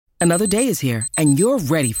Another day is here, and you're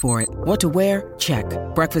ready for it. What to wear? Check.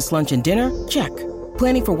 Breakfast, lunch, and dinner? Check.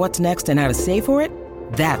 Planning for what's next and how to save for it?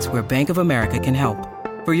 That's where Bank of America can help.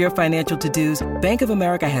 For your financial to-dos, Bank of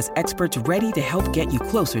America has experts ready to help get you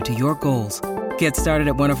closer to your goals. Get started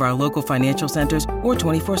at one of our local financial centers or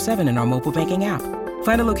 24/7 in our mobile banking app.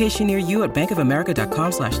 Find a location near you at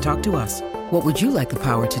bankofamerica.com/talktous. What would you like the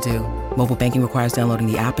power to do? Mobile banking requires downloading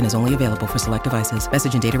the app and is only available for select devices.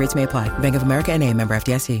 Message and data rates may apply. Bank of America N.A., member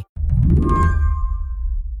FDIC.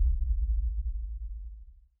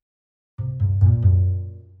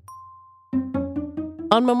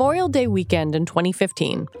 On Memorial Day weekend in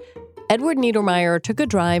 2015, Edward Niedermeyer took a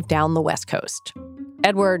drive down the West Coast.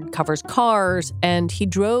 Edward covers cars, and he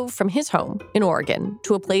drove from his home in Oregon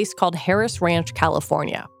to a place called Harris Ranch,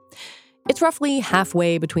 California. It's roughly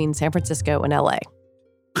halfway between San Francisco and LA.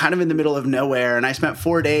 Kind of in the middle of nowhere, and I spent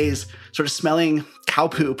 4 days sort of smelling cow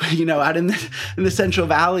poop, out in the Central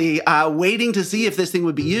Valley, waiting to see if this thing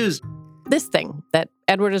would be used. This thing that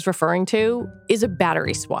Edward is referring to is a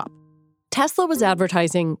battery swap. Tesla was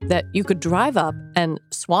advertising that you could drive up and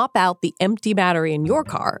swap out the empty battery in your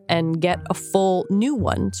car and get a full new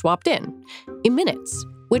one swapped in minutes,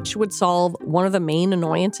 which would solve one of the main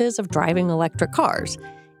annoyances of driving electric cars.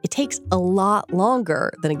 It takes a lot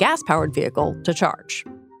longer than a gas-powered vehicle to charge.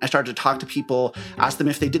 I started to talk to people, asked them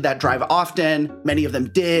if they did that drive often. Many of them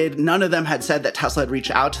did. None of them had said that Tesla had reached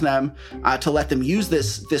out to them to let them use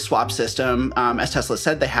this swap system, as Tesla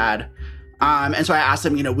said they had. And so I asked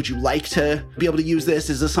them, would you like to be able to use this?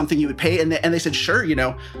 Is this something you would pay? And they said, sure.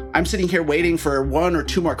 I'm sitting here waiting for 1 or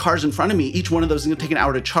 2 more cars in front of me. Each one of those is going to take an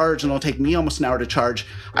hour to charge, and it'll take me almost an hour to charge.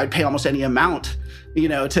 I'd pay almost any amount,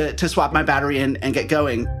 to swap my battery and get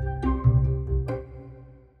going.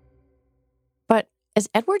 But as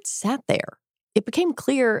Edward sat there, it became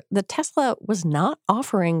clear that Tesla was not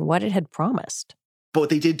offering what it had promised. But what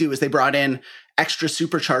they did do is they brought in extra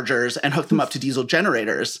superchargers and hooked them up to diesel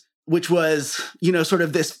generators, which was, sort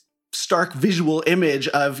of this stark visual image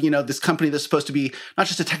of, this company that's supposed to be not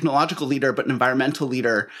just a technological leader, but an environmental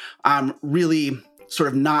leader, really sort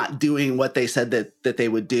of not doing what they said that they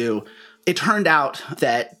would do. It turned out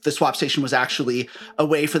that the swap station was actually a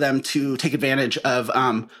way for them to take advantage of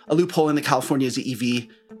a loophole in the California's EV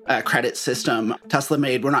credit system. Tesla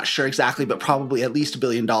made, we're not sure exactly, but probably at least $1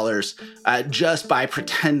 billion just by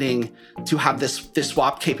pretending to have this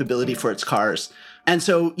swap capability for its cars. And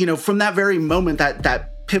so, from that very moment,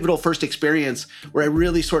 that pivotal first experience where I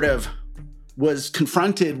really sort of was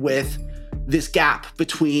confronted with this gap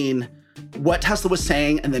between what Tesla was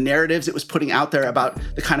saying and the narratives it was putting out there about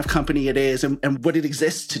the kind of company it is and what it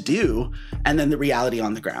exists to do, and then the reality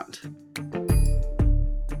on the ground.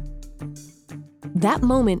 That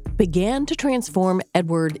moment began to transform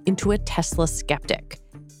Edward into a Tesla skeptic.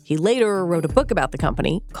 He later wrote a book about the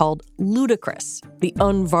company called Ludicrous, the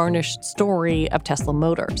unvarnished story of Tesla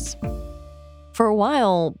Motors. For a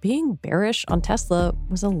while, being bearish on Tesla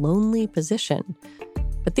was a lonely position.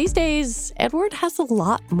 But these days, Edward has a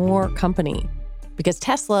lot more company because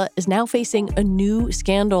Tesla is now facing a new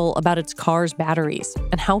scandal about its car's batteries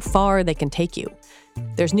and how far they can take you.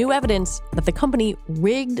 There's new evidence that the company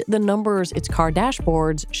rigged the numbers its car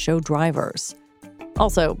dashboards show drivers.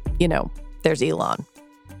 Also, there's Elon.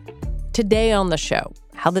 Today on the show,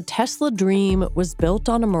 how the Tesla dream was built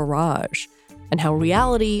on a mirage and how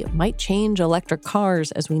reality might change electric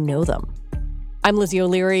cars as we know them. I'm Lizzie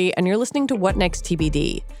O'Leary, and you're listening to What Next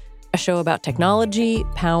TBD, a show about technology,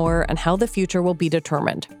 power, and how the future will be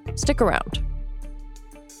determined. Stick around.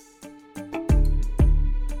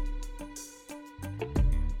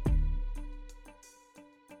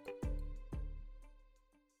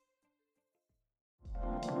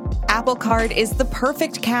 Apple Card is the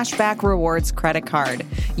perfect cashback rewards credit card.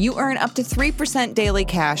 You earn up to 3% daily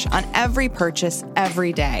cash on every purchase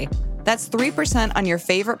every day. That's 3% on your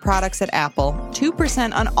favorite products at Apple,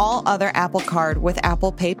 2% on all other Apple Card with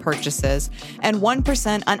Apple Pay purchases, and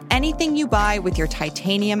 1% on anything you buy with your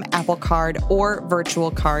titanium Apple Card or virtual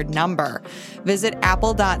card number. Visit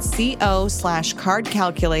apple.co/card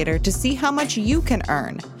calculator to see how much you can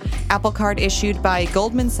earn. Apple Card issued by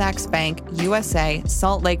Goldman Sachs Bank, USA,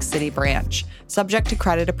 Salt Lake City branch. Subject to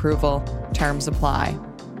credit approval. Terms apply.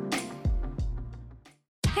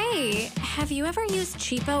 Hey, have you ever used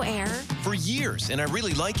Cheapo Air? For years, and I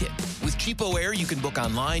really like it. With Cheapo Air, you can book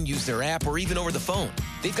online, use their app, or even over the phone.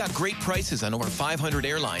 They've got great prices on over 500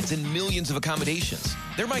 airlines and millions of accommodations.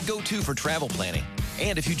 They're my go-to for travel planning.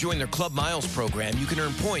 And if you join their Club Miles program, you can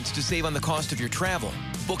earn points to save on the cost of your travel.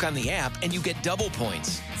 Book on the app, and you get double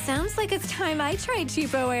points. Sounds like it's time I tried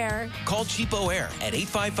Cheapo Air. Call Cheapo Air at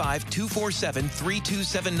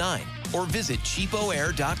 855-247-3279. or visit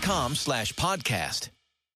cheapoair.com/podcast.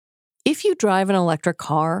 If you drive an electric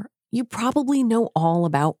car, you probably know all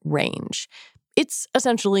about range. It's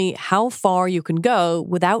essentially how far you can go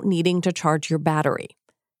without needing to charge your battery.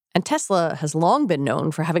 And Tesla has long been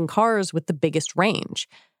known for having cars with the biggest range,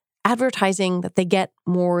 advertising that they get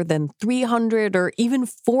more than 300 or even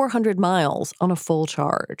 400 miles on a full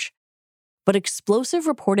charge. But explosive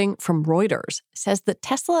reporting from Reuters says that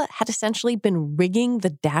Tesla had essentially been rigging the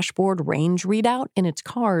dashboard range readout in its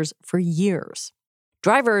cars for years.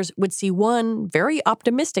 Drivers would see one very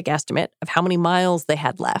optimistic estimate of how many miles they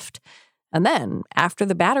had left. And then, after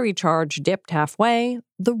the battery charge dipped halfway,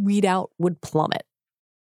 the readout would plummet.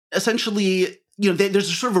 Essentially, there's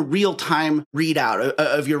a sort of a real-time readout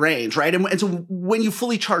of your range, right? And so when you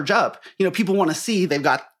fully charge up, people want to see they've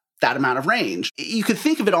got that amount of range. You could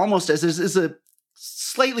think of it almost as a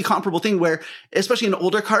slightly comparable thing where, especially in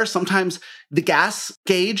older cars, sometimes the gas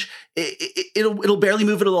gauge, it'll barely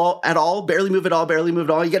move it at all, barely move it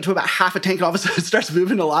all. You get to about half a tank and all of a sudden it starts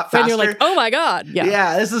moving a lot faster. And you're like, oh my God. Yeah.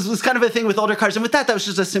 Yeah, this was kind of a thing with older cars. And with that was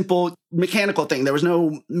just a simple mechanical thing. There was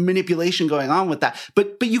no manipulation going on with that.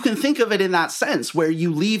 But you can think of it in that sense where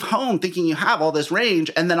you leave home thinking you have all this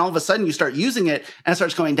range and then all of a sudden you start using it and it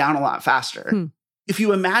starts going down a lot faster. If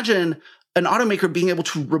you imagine an automaker being able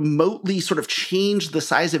to remotely sort of change the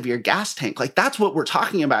size of your gas tank, like that's what we're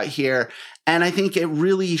talking about here. And I think it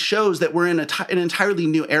really shows that we're in an entirely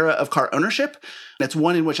new era of car ownership. That's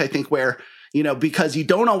one in which I think where, because you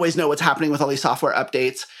don't always know what's happening with all these software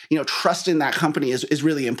updates, trust in that company is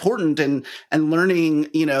really important. And learning,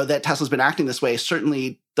 that Tesla's been acting this way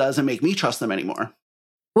certainly doesn't make me trust them anymore.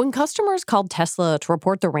 When customers called Tesla to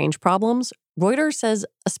report the range problems, Reuters says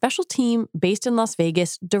a special team based in Las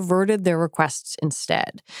Vegas diverted their requests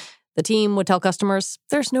instead. The team would tell customers,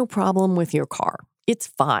 there's no problem with your car. It's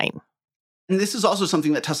fine. And this is also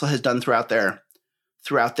something that Tesla has done throughout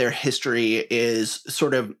their history is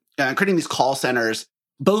sort of creating these call centers,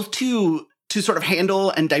 both to sort of handle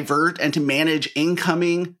and divert and to manage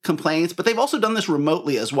incoming complaints, but they've also done this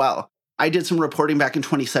remotely as well. I did some reporting back in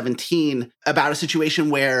 2017 about a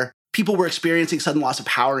situation where people were experiencing sudden loss of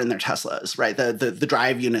power in their Teslas, right? The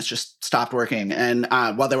drive units just stopped working and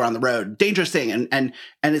while they were on the road. Dangerous thing. And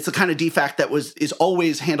it's the kind of defect that is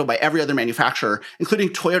always handled by every other manufacturer, including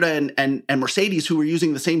Toyota and Mercedes, who were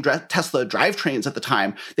using the same Tesla drivetrains at the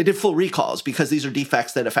time. They did full recalls because these are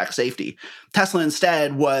defects that affect safety. Tesla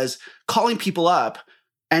instead was calling people up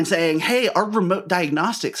and saying, hey, our remote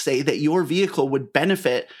diagnostics say that your vehicle would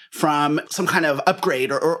benefit from some kind of upgrade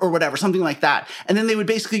or whatever, something like that. And then they would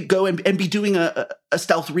basically go and be doing a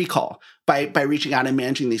stealth recall by reaching out and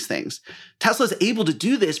managing these things. Tesla's able to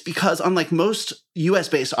do this because unlike most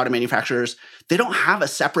US-based auto manufacturers, they don't have a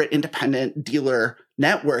separate independent dealer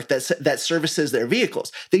network that services their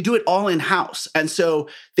vehicles. They do it all in-house. And so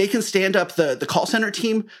they can stand up the call center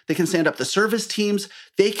team, they can stand up the service teams,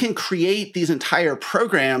 they can create these entire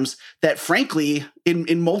programs that frankly,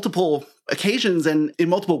 in multiple occasions and in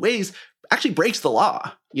multiple ways, actually breaks the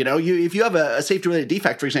law. If you have a safety-related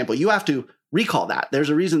defect, for example, you have to recall that. There's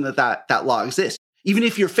a reason that law exists. Even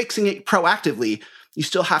if you're fixing it proactively, you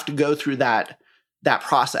still have to go through that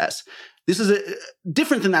process. This is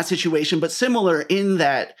different than that situation, but similar in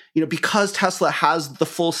that, because Tesla has the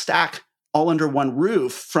full stack all under one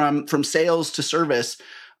roof, from sales to service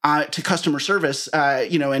to customer service,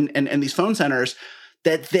 and these phone centers,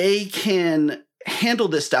 that they can handle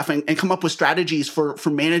this stuff and come up with strategies for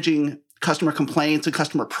managing customer complaints and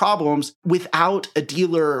customer problems without a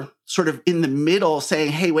dealer sort of in the middle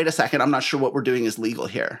saying, hey, wait a second, I'm not sure what we're doing is legal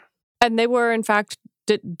here. And they were, in fact,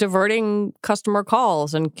 diverting customer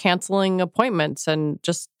calls and canceling appointments and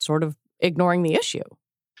just sort of ignoring the issue.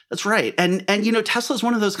 That's right. And Tesla is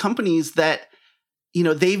one of those companies that,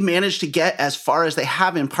 they've managed to get as far as they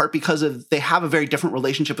have in part because they have a very different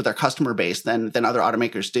relationship with their customer base than other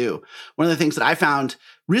automakers do. One of the things that I found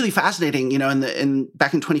really fascinating,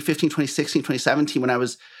 back in 2015, 2016, 2017, when I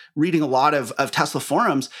was reading a lot of Tesla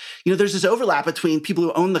forums, there's this overlap between people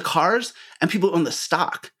who own the cars and people who own the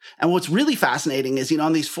stock. And what's really fascinating is,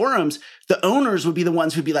 on these forums, the owners would be the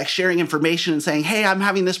ones who'd be like sharing information and saying, hey, I'm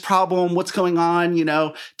having this problem. What's going on?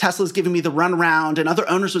 Tesla's giving me the runaround. And other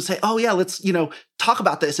owners would say, oh yeah, let's, talk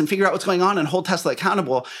about this and figure out what's going on and hold Tesla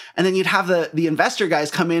accountable. And then you'd have the investor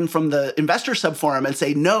guys come in from the investor subforum and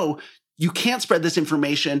say, no, you can't spread this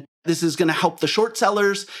information. This is going to help the short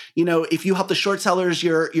sellers. If you help the short sellers,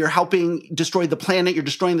 you're helping destroy the planet. You're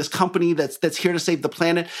destroying this company that's here to save the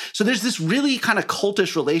planet. So there's this really kind of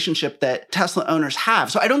cultish relationship that Tesla owners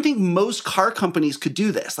have. So I don't think most car companies could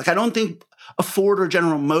do this. Like, I don't think a Ford or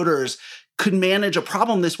General Motors could manage a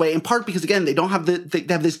problem this way, in part because, again, they don't have they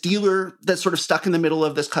have this dealer that's sort of stuck in the middle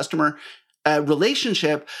of this customer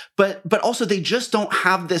relationship, but also they just don't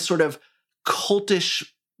have this sort of cultish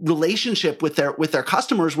relationship with their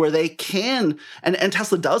customers where they can, and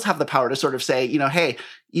Tesla does have the power to sort of say, hey,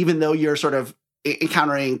 even though you're sort of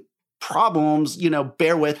encountering problems,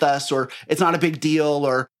 bear with us, or it's not a big deal,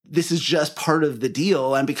 or this is just part of the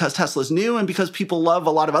deal. And because Tesla's new and because people love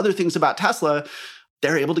a lot of other things about Tesla,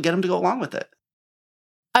 they're able to get them to go along with it.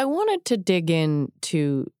 I wanted to dig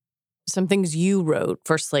into some things you wrote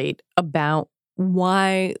for Slate about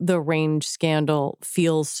why the range scandal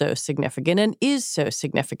feels so significant and is so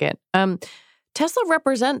significant. Tesla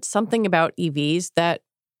represents something about EVs that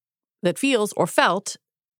feels or felt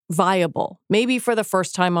viable, maybe for the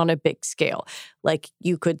first time on a big scale. Like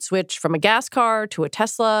you could switch from a gas car to a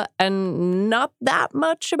Tesla and not that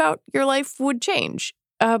much about your life would change.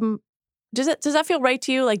 Does that feel right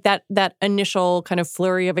to you? Like that initial kind of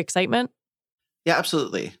flurry of excitement? Yeah,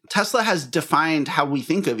 absolutely. Tesla has defined how we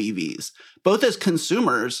think of EVs, both as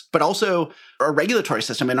consumers, but also our regulatory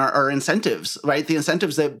system and our incentives, right? The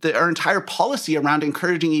incentives that our entire policy around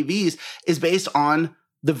encouraging EVs is based on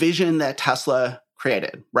the vision that Tesla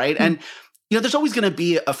created, right? And, there's always going to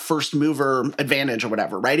be a first mover advantage or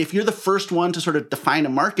whatever, right? If you're the first one to sort of define a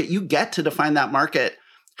market, you get to define that market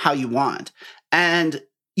how you want. And,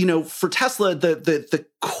 for Tesla, the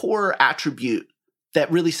core attribute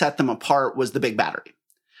that really set them apart was the big battery.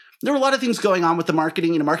 There were a lot of things going on with the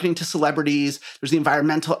marketing, marketing to celebrities. There's the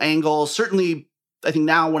environmental angle. Certainly, I think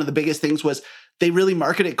now one of the biggest things was they really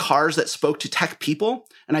marketed cars that spoke to tech people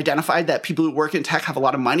and identified that people who work in tech have a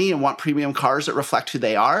lot of money and want premium cars that reflect who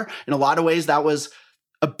they are. In a lot of ways, that was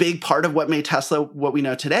a big part of what made Tesla what we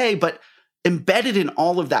know today. But embedded in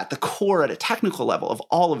all of that, the core at a technical level of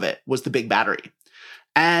all of it was the big battery.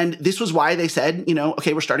 And this was why they said,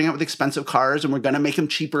 okay, we're starting out with expensive cars and we're going to make them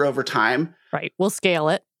cheaper over time. Right. We'll scale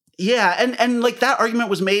it. Yeah. And like that argument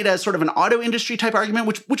was made as sort of an auto industry type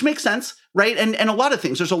argument, which makes sense, right? And a lot of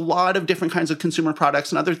things. There's a lot of different kinds of consumer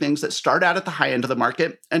products and other things that start out at the high end of the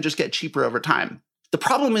market and just get cheaper over time. The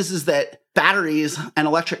problem is that batteries and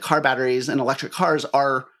electric car batteries and electric cars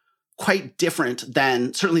are quite different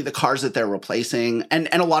than certainly the cars that they're replacing and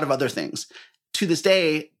a lot of other things. To this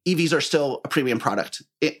day, EVs are still a premium product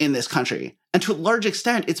in this country. And to a large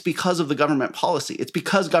extent, it's because of the government policy. It's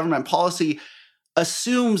because government policy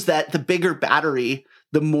assumes that the bigger battery,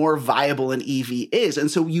 the more viable an EV is. And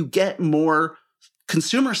so you get more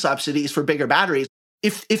consumer subsidies for bigger batteries.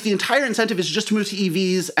 If the entire incentive is just to move to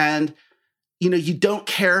EVs and you don't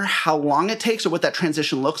care how long it takes or what that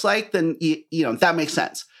transition looks like, then that makes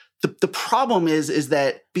sense. The problem is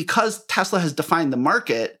that because Tesla has defined the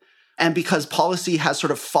market, and because policy has sort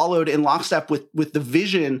of followed in lockstep with the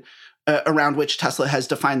vision around which Tesla has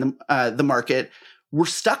defined the market, we're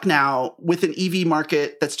stuck now with an EV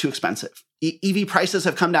market that's too expensive. EV prices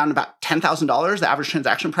have come down about $10,000, the average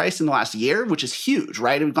transaction price in the last year, which is huge,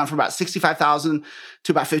 right? We've gone from about $65,000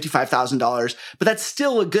 to about $55,000, but that's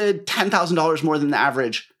still a good $10,000 more than the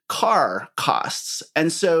average car costs.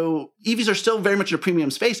 And so EVs are still very much in a premium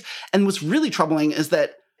space. And what's really troubling is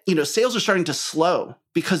that sales are starting to slow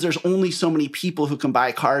because there's only so many people who can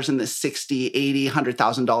buy cars in the $60,000, $80,000,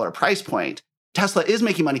 $100,000 price point. Tesla is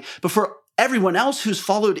making money, but for everyone else who's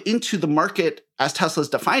followed into the market as Tesla's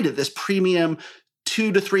defined it, this premium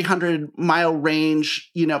 200 to 300 mile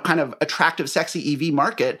range, kind of attractive, sexy EV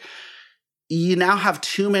market, you now have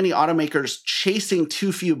too many automakers chasing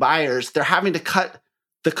too few buyers. They're having to cut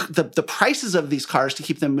the prices of these cars to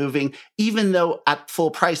keep them moving, even though at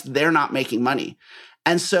full price, they're not making money.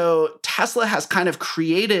 And so Tesla has kind of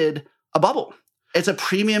created a bubble. It's a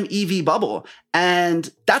premium EV bubble.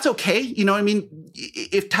 And that's okay.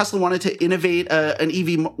 If Tesla wanted to innovate an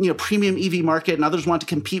EV, premium EV market and others want to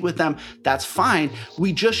compete with them, that's fine.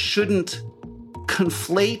 We just shouldn't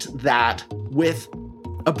conflate that with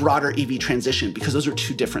a broader EV transition because those are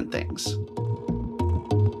two different things.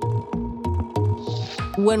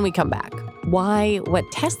 When we come back, why what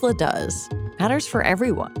Tesla does matters for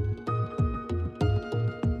everyone.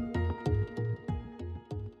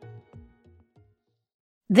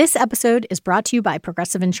 This episode is brought to you by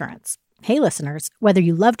Progressive Insurance. Hey, listeners, whether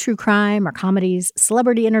you love true crime or comedies,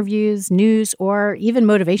 celebrity interviews, news, or even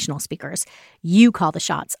motivational speakers, you call the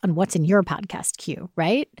shots on what's in your podcast queue,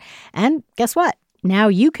 right? And guess what? Now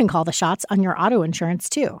you can call the shots on your auto insurance,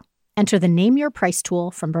 too. Enter the Name Your Price tool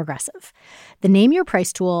from Progressive. The Name Your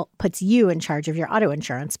Price tool puts you in charge of your auto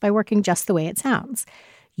insurance by working just the way it sounds.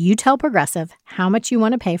 You tell Progressive how much you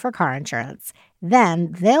want to pay for car insurance.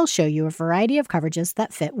 Then they'll show you a variety of coverages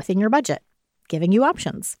that fit within your budget. giving you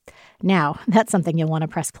options. Now, that's something you'll want to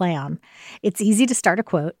press play on. It's easy to start a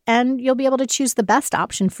quote, and you'll be able to choose the best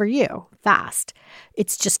option for you fast.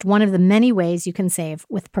 It's just one of the many ways you can save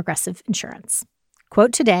with Progressive Insurance.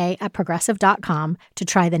 Quote today at Progressive.com to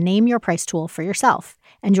try the Name Your Price tool for yourself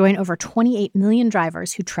and join over 28 million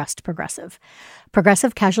drivers who trust Progressive.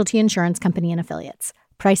 Progressive Casualty Insurance Company and Affiliates.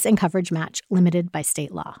 Price and coverage match limited by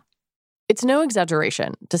state law. It's no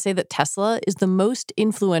exaggeration to say that Tesla is the most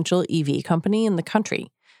influential EV company in the country.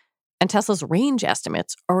 And Tesla's range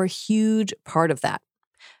estimates are a huge part of that.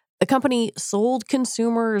 The company sold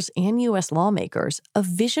consumers and U.S. lawmakers a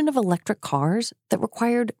vision of electric cars that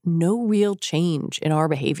required no real change in our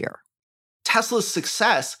behavior. Tesla's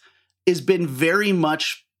success has been very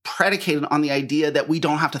much predicated on the idea that we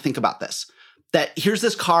don't have to think about this. That here's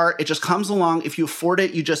this car, it just comes along. If you afford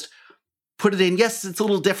it, you just put it in. Yes, it's a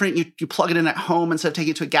little different. You plug it in at home instead of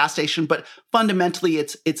taking it to a gas station, but fundamentally,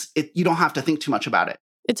 you don't have to think too much about it.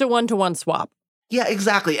 It's a one-to-one swap. Yeah,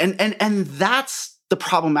 exactly. And that's the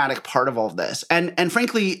problematic part of all of this. And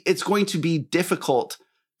frankly, it's going to be difficult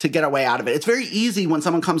to get our way out of it. It's very easy when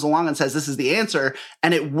someone comes along and says, this is the answer,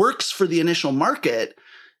 and it works for the initial market.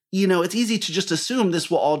 It's easy to just assume this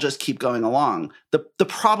will all just keep going along. The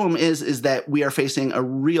problem is that we are facing a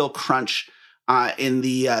real crunch in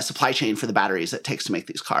the supply chain for the batteries it takes to make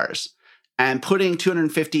these cars. And putting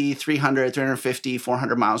 250, 300, 350,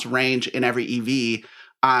 400 miles range in every EV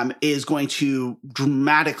is going to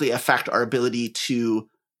dramatically affect our ability to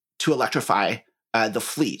electrify the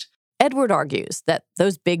fleet. Edward argues that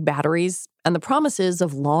those big batteries and the promises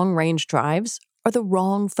of long-range drives are the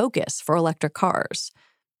wrong focus for electric cars.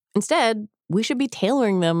 Instead, we should be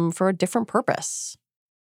tailoring them for a different purpose.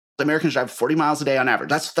 Americans drive 40 miles a day on average.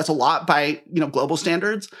 That's a lot by global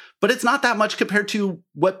standards, but it's not that much compared to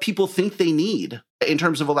what people think they need in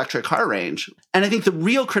terms of electric car range. And I think the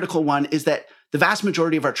real critical one is that the vast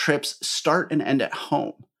majority of our trips start and end at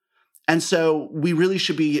home. And so we really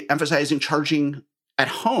should be emphasizing charging at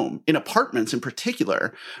home, in apartments in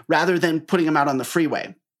particular, rather than putting them out on the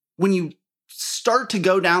freeway. When you start to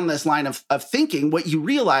go down this line of thinking, what you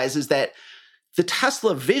realize is that the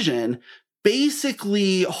Tesla vision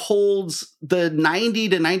basically holds the 90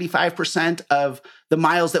 to 95% of the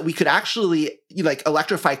miles that we could actually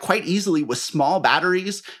electrify quite easily with small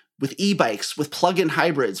batteries, with e-bikes, with plug-in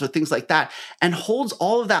hybrids, with things like that, and holds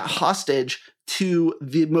all of that hostage to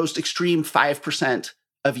the most extreme 5%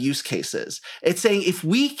 of use cases. It's saying if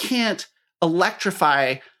we can't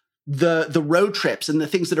electrify the road trips and the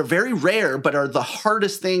things that are very rare but are the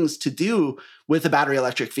hardest things to do with a battery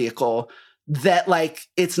electric vehicle, that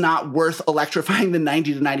it's not worth electrifying the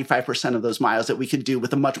 90 to 95% of those miles that we could do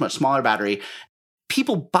with a much, much smaller battery.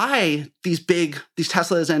 People buy these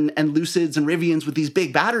Teslas and Lucids and Rivians with these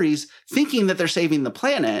big batteries thinking that they're saving the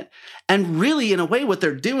planet. And really, in a way, what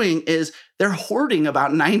they're doing is they're hoarding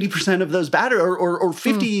about 90% of those batteries or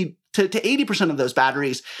 50 to 80% of those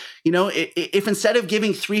batteries. If instead of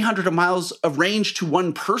giving 300 miles of range to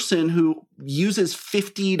one person who uses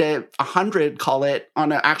 50 to 100, call it,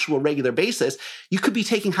 on an actual regular basis, you could be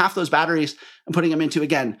taking half those batteries and putting them into,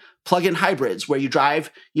 again, plug-in hybrids where you drive,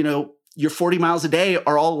 your 40 miles a day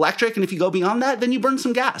are all electric. And if you go beyond that, then you burn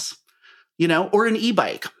some gas, or an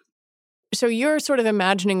e-bike. So you're sort of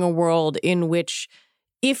imagining a world in which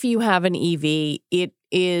if you have an EV, it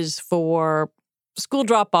is for school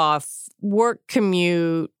drop-off, work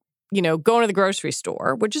commute, going to the grocery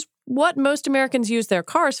store, which is what most Americans use their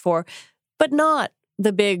cars for, but not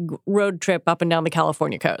the big road trip up and down the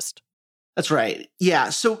California coast. That's right. Yeah.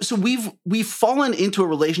 So we've fallen into a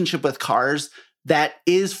relationship with cars that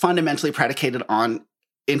is fundamentally predicated on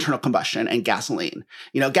internal combustion and gasoline.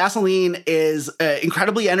 Gasoline is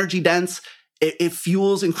incredibly energy dense. It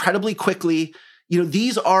fuels incredibly quickly.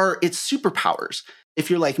 These are its superpowers. If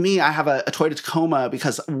you're like me, I have a Toyota Tacoma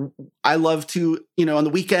because I love to, on the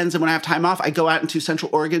weekends and when I have time off, I go out into Central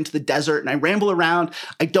Oregon to the desert and I ramble around.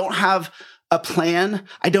 I don't have a plan.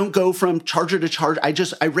 I don't go from charger to charge.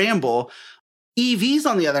 I ramble. EVs,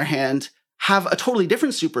 on the other hand, have a totally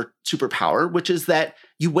different superpower, which is that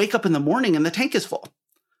you wake up in the morning and the tank is full,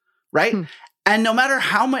 right? And no matter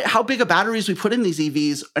how big of batteries we put in these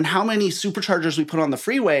EVs and how many superchargers we put on the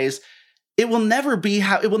freeways, it will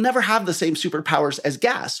never have the same superpowers as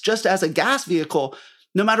gas. Just as a gas vehicle,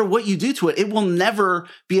 no matter what you do to it, it will never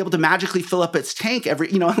be able to magically fill up its tank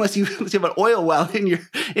unless you have an oil well in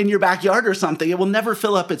your backyard or something. It will never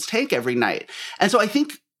fill up its tank every night. And so I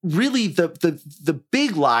think really the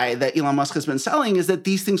big lie that Elon Musk has been selling is that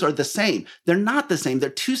these things are the same. They're not the same. They're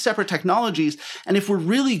two separate technologies. And if we're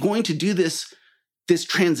really going to do this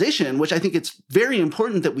transition, which I think it's very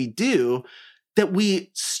important that we do, that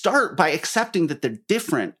we start by accepting that they're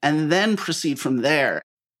different and then proceed from there.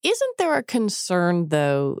 Isn't there a concern,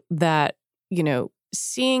 though, that,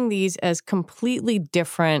 seeing these as completely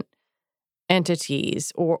different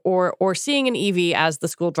entities or seeing an EV as the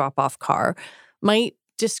school drop-off car might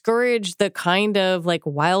discourage the kind of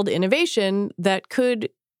wild innovation that could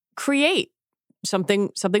create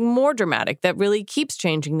something more dramatic that really keeps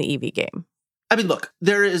changing the EV game? I mean, look,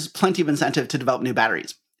 there is plenty of incentive to develop new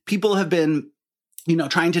batteries. People have been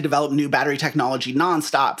trying to develop new battery technology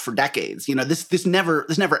nonstop for decades. This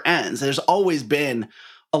never ends. There's always been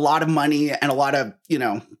a lot of money and a lot of,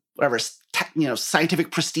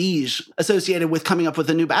 scientific prestige associated with coming up with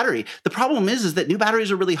a new battery. The problem is that new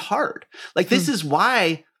batteries are really hard. This is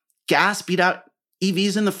why gas beat out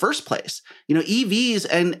EVs in the first place. EVs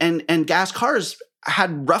and gas cars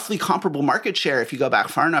had roughly comparable market share if you go back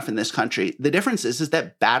far enough in this country. The difference is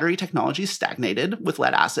that battery technology stagnated with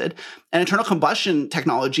lead acid and internal combustion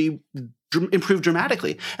technology improved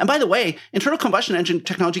dramatically. And by the way, internal combustion engine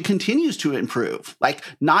technology continues to improve.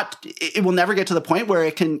 It will never get to the point where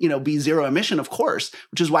it can, be zero emission, of course,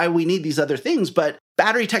 which is why we need these other things. But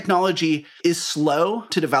battery technology is slow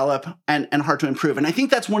to develop and hard to improve. And I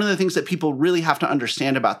think that's one of the things that people really have to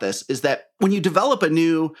understand about this is that when you develop a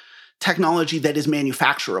new technology that is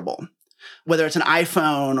manufacturable, whether it's an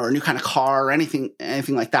iPhone or a new kind of car or anything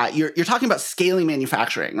like that, you're talking about scaling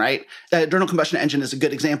manufacturing, right? The internal combustion engine is a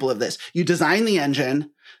good example of this. You design the engine,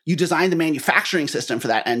 you design the manufacturing system for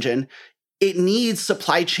that engine. It needs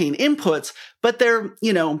supply chain inputs, but they're,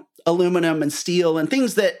 aluminum and steel and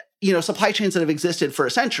things that, supply chains that have existed for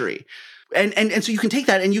a century. And so you can take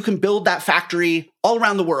that and you can build that factory all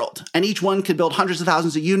around the world. And each one could build hundreds of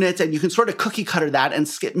thousands of units, and you can sort of cookie cutter that and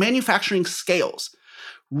manufacturing scales.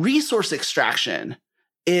 Resource extraction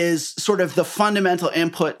is sort of the fundamental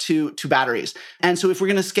input to batteries. And so if we're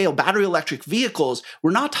going to scale battery electric vehicles,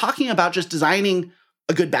 we're not talking about just designing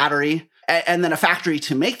a good battery and then a factory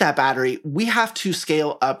to make that battery. We have to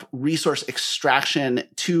scale up resource extraction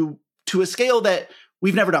to a scale that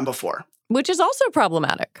we've never done before. Which is also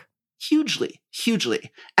problematic. Hugely.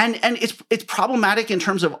 And it's problematic in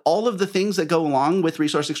terms of all of the things that go along with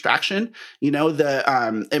resource extraction,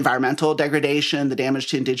 the environmental degradation, the damage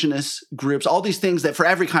to indigenous groups, all these things that for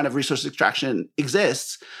every kind of resource extraction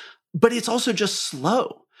exists. But it's also just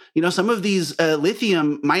slow. Some of these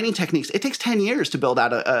lithium mining techniques, it takes 10 years to build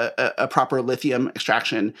out a proper lithium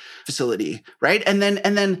extraction facility, right? And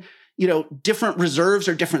then different reserves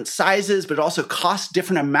are different sizes, but it also costs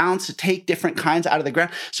different amounts to take different kinds out of the ground.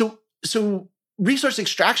 So resource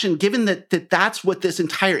extraction, given that that's what this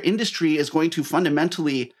entire industry is going to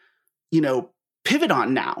fundamentally, pivot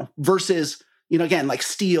on now versus, again, like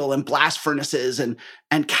steel and blast furnaces and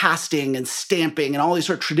casting and stamping and all these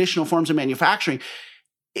sort of traditional forms of manufacturing,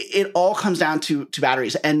 it all comes down to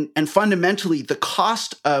batteries. And fundamentally, the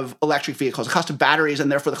cost of electric vehicles, the cost of batteries,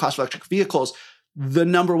 and therefore the cost of electric vehicles, the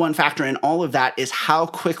number one factor in all of that is how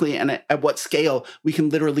quickly and at what scale we can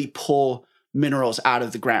literally pull minerals out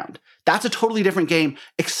of the ground. That's a totally different game.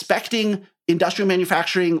 Expecting industrial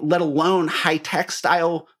manufacturing, let alone high-tech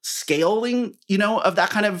style scaling, of that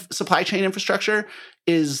kind of supply chain infrastructure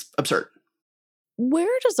is absurd.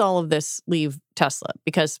 Where does all of this leave Tesla?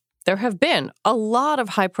 Because there have been a lot of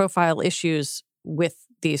high-profile issues with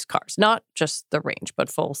these cars, not just the range, but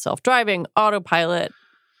full self-driving, autopilot,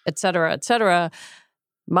 et cetera, et cetera.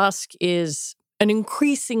 Musk is an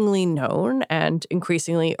increasingly known and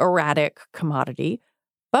increasingly erratic commodity,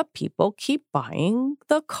 but people keep buying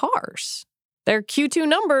the cars. Their Q2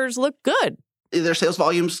 numbers look good. Their sales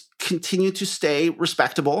volumes continue to stay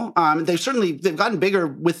respectable. They've gotten bigger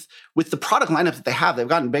with the product lineup that they have. They've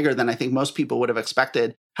gotten bigger than I think most people would have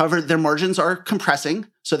expected. However, their margins are compressing,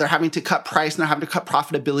 so they're having to cut price and they're having to cut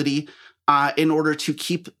profitability in order to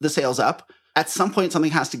keep the sales up. At some point,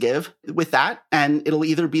 something has to give with that, and it'll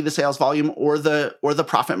either be the sales volume or the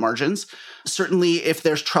profit margins. Certainly, if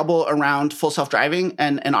there's trouble around full self-driving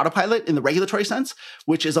and autopilot in the regulatory sense,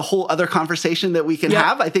 which is a whole other conversation that we can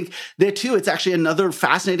have, I think there too, it's actually another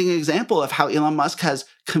fascinating example of how Elon Musk has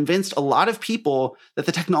convinced a lot of people that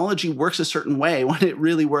the technology works a certain way when it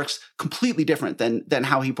really works completely different than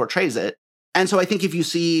how he portrays it. And so I think if you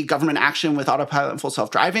see government action with autopilot and full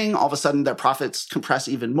self-driving, all of a sudden their profits compress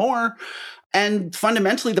even more. And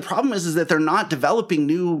fundamentally, the problem is that they're not developing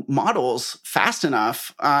new models fast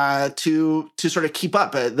enough to sort of keep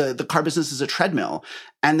up. The car business is a treadmill,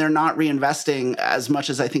 and they're not reinvesting as much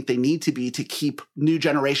as I think they need to be to keep new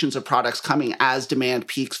generations of products coming as demand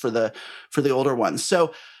peaks for the older ones.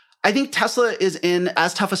 So I think Tesla is in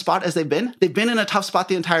as tough a spot as they've been. They've been in a tough spot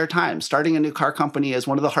the entire time. Starting a new car company is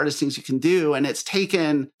one of the hardest things you can do. And it's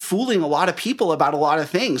taken fooling a lot of people about a lot of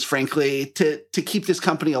things, frankly, to keep this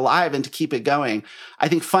company alive and to keep it going. I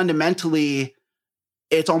think fundamentally,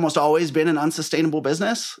 it's almost always been an unsustainable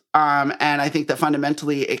business. And I think that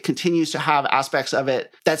fundamentally, it continues to have aspects of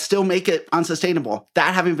it that still make it unsustainable.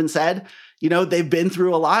 That having been said, they've been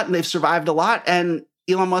through a lot and they've survived a lot. And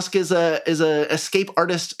Elon Musk is a escape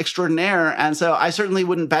artist extraordinaire. And so I certainly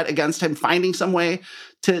wouldn't bet against him finding some way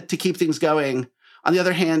to keep things going. On the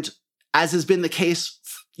other hand, as has been the case,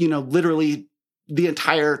 literally the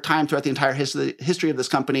entire time throughout the entire history of this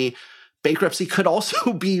company, bankruptcy could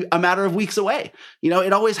also be a matter of weeks away.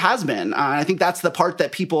 It always has been. I think that's the part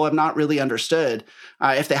that people have not really understood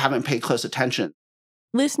if they haven't paid close attention.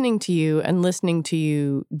 Listening to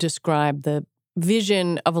you describe the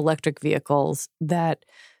vision of electric vehicles that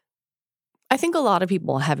I think a lot of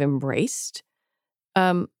people have embraced,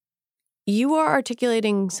 you are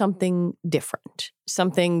articulating something different,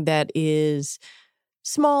 something that is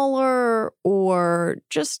smaller or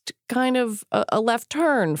just kind of a left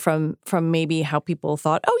turn from maybe how people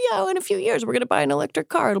thought, oh yeah, in a few years we're going to buy an electric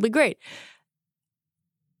car, it'll be great.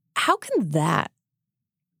 How can that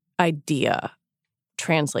idea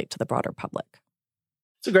translate to the broader public?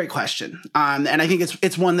 It's a great question. And I think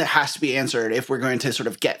it's one that has to be answered if we're going to sort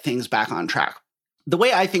of get things back on track. The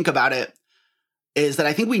way I think about it is that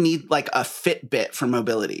I think we need like a Fitbit for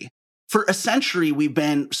mobility. For a century, we've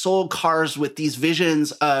been sold cars with these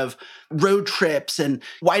visions of road trips and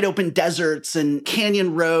wide open deserts and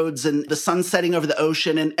canyon roads and the sun setting over the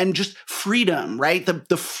ocean and just freedom, right? The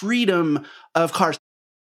freedom of cars.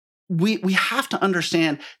 We have to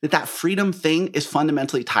understand that freedom thing is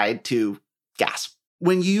fundamentally tied to gas.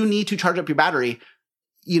 When you need to charge up your battery,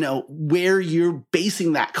 where you're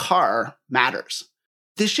basing that car matters.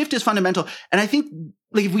 This shift is fundamental. And I think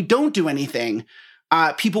if we don't do anything,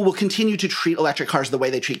 people will continue to treat electric cars the way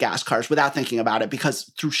they treat gas cars without thinking about it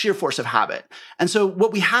because through sheer force of habit. And so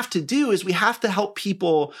what we have to do is we have to help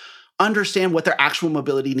people understand what their actual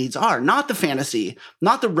mobility needs are. Not the fantasy,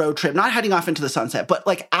 not the road trip, not heading off into the sunset, but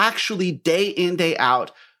like actually day in, day out,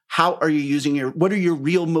 how are you using what are your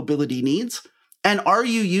real mobility needs? And are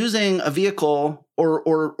you using a vehicle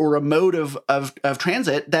or a mode of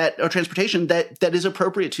transit or transportation that is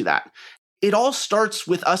appropriate to that? It all starts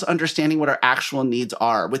with us understanding what our actual needs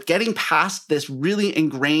are, with getting past this really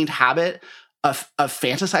ingrained habit of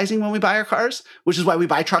fantasizing when we buy our cars, which is why we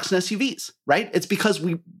buy trucks and SUVs, right? It's because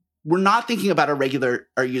we're not thinking about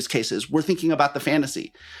our use cases. We're thinking about the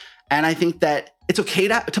fantasy. And I think that it's okay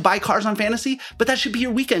to buy cars on fantasy, but that should be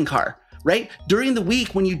your weekend car, right? During the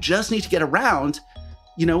week when you just need to get around,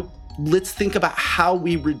 let's think about how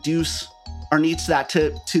we reduce our needs to that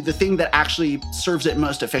to the thing that actually serves it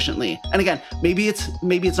most efficiently. And again, maybe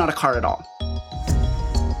it's not a car at all.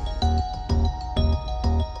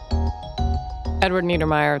 Edward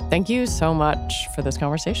Niedermeyer, thank you so much for this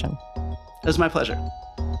conversation. It was my pleasure.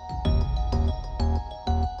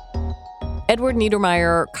 Edward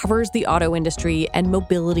Niedermeyer covers the auto industry and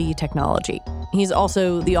mobility technology. He's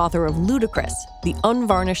also the author of Ludicrous, the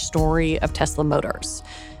unvarnished story of Tesla Motors.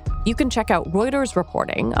 You can check out Reuters'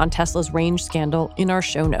 reporting on Tesla's range scandal in our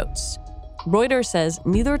show notes. Reuters says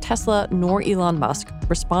neither Tesla nor Elon Musk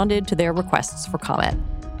responded to their requests for comment.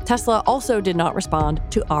 Tesla also did not respond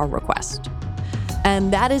to our request.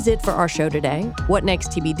 And that is it for our show today. What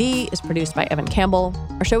Next TBD is produced by Evan Campbell.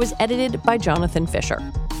 Our show is edited by Jonathan Fisher.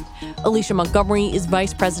 Alicia Montgomery is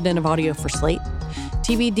vice president of audio for Slate.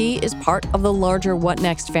 TBD is part of the larger What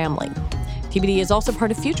Next family. TBD is also part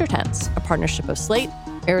of Future Tense, a partnership of Slate,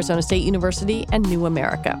 Arizona State University, and New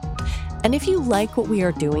America. And if you like what we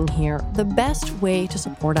are doing here, the best way to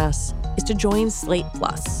support us is to join Slate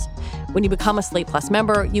Plus. When you become a Slate Plus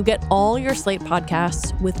member, you get all your Slate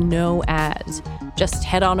podcasts with no ads. Just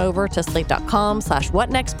head on over to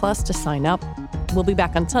slate.com/whatnextplus to sign up. We'll be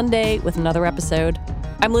back on Sunday with another episode.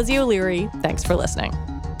 I'm Lizzie O'Leary. Thanks for listening.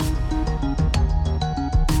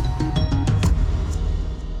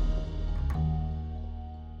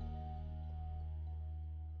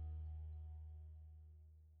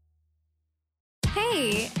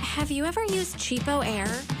 Hey, have you ever used Cheapo Air?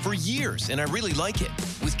 For years, and I really like it.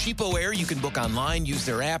 With Cheapo Air, you can book online, use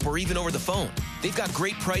their app, or even over the phone. They've got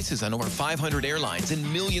great prices on over 500 airlines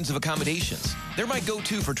and millions of accommodations. They're my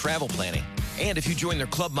go-to for travel planning. And if you join their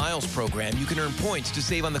Club Miles program, you can earn points to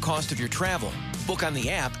save on the cost of your travel. Book on the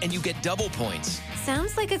app, and you get double points.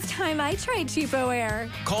 Sounds like it's time I tried Cheapo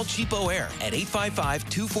Air. Call Cheapo Air at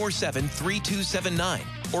 855-247-3279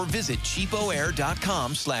 or visit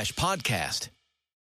cheapoair.com/podcast.